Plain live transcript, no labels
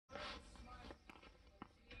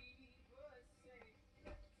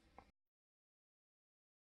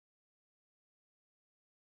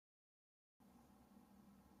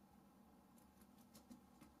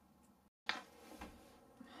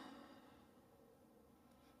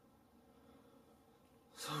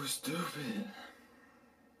So stupid.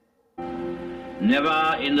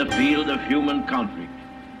 Never in the field of human conflict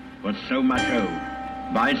was so much owed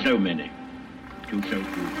by so many to so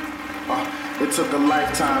few. It took a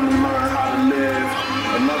lifetime to learn how to live,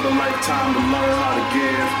 another lifetime to learn how to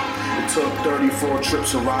give. It took 34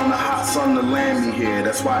 trips around the hot sun to land me here.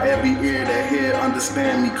 That's why every ear that hear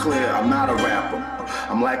understand me clear. I'm not a rapper.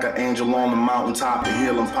 I'm like an angel on the mountaintop. The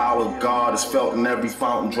healing power of God is felt in every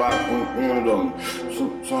fountain drop.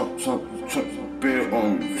 Beer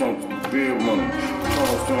on me, beer money,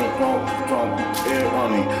 air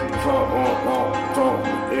on me,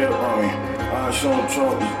 air on me. I show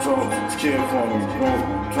scared for me,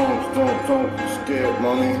 scared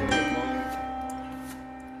money.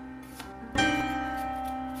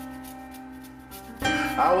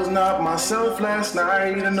 I was not myself last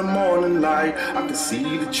night in the morning light. I could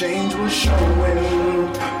see the change was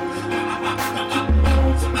showing.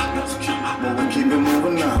 But we keep it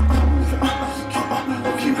moving now.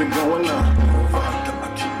 Keep it going now.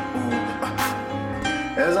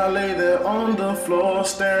 As I lay there on the floor,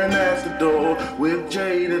 staring at the door with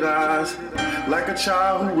jaded eyes, like a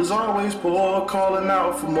child who was always poor, calling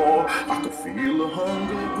out for more. I could feel the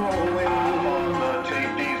hunger growing.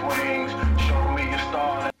 Take these wings, show me your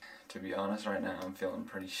star. To be honest, right now I'm feeling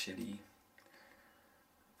pretty shitty.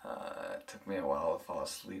 It took me a while to fall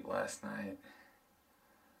asleep last night.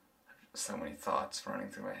 So many thoughts running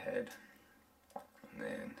through my head. And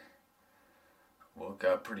then woke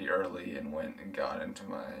up pretty early and went and got into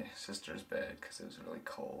my sister's bed because it was really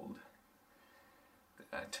cold.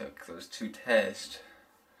 I took those 2 tests,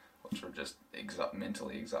 which were just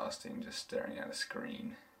mentally exhausting, just staring at a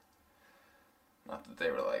screen. Not that they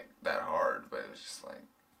were like that hard, but it was just like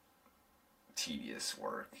tedious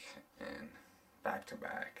work and back to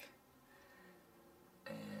back.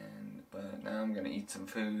 But now I'm gonna eat some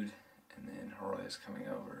food, and then Roy's coming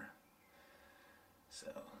over, so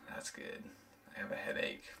that's good. I have a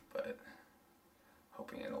headache, but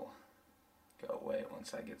hoping it'll go away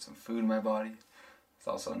once I get some food in my body. It's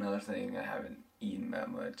also another thing, I haven't eaten that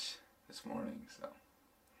much this morning, so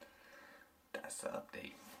that's the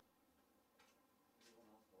update.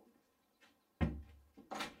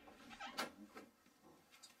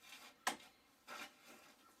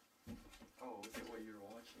 Oh, look at what you're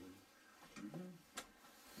watching.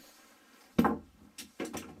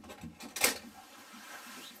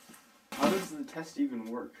 How does the test even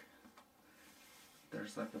work?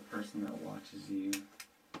 There's like a person that watches you,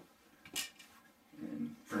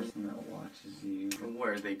 and person that watches you. From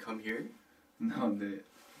where? They come here? No,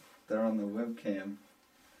 they're on the webcam,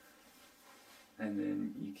 and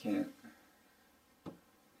then you can't.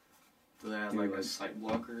 Do they have like a site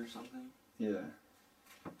blocker or something? Yeah.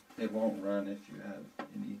 It won't run if you have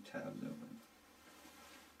any tabs open.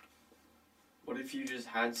 What if you just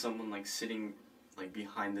had someone like sitting like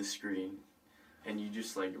behind the screen and you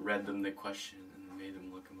just like read them the question and made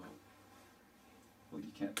them look them up? Well,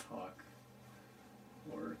 you can't talk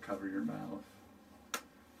or cover your mouth.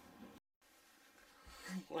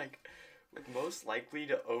 Like most likely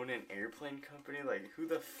to own an airplane company? Like who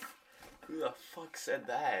the fuck said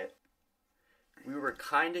that? We were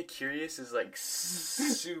kind of curious is like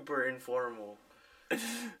super informal.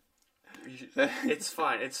 It's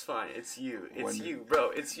fine. It's you. It's you, bro.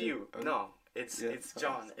 It's you. No, it's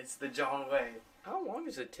John. It's the John way. How long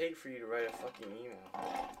does it take for you to write a fucking email?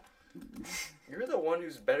 You're the one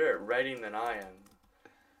who's better at writing than I am.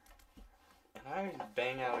 And I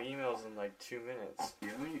bang out emails in like 2 minutes. Do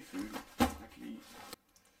you have any food I could eat?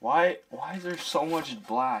 Why is there so much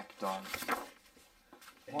black, dog?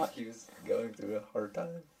 What? He was going through a hard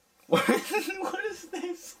time. What is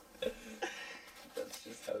this? That's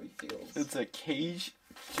just how he feels. It's a cage?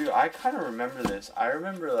 Dude, I kind of remember this. I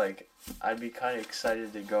remember, like, I'd be kind of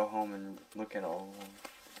excited to go home and look at all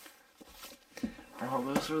of them.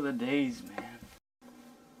 Bro, those were the days, man.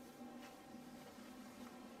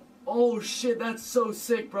 Oh, shit, that's so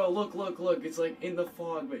sick, bro. Look. It's, like, in the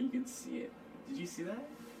fog, but you can see it. Did you see that?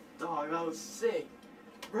 Dog, that was sick.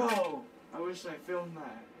 Bro, I wish I filmed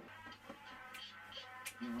that.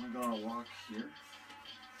 You wanna go on a walk here?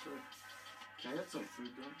 Sure. Can I get some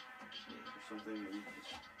food, though? Or something that you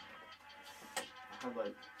just... I had,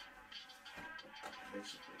 like,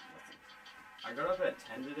 basically nothing. I got up at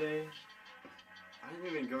 10 today. I didn't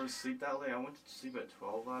even go to sleep that late. I went to sleep at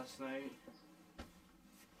 12 last night.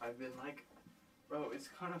 I've been, like... Bro, it's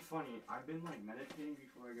kind of funny. I've been, like, meditating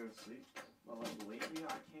before I go to sleep. But, like, lately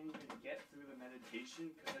I can't even get through the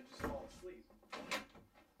meditation because I just fall asleep.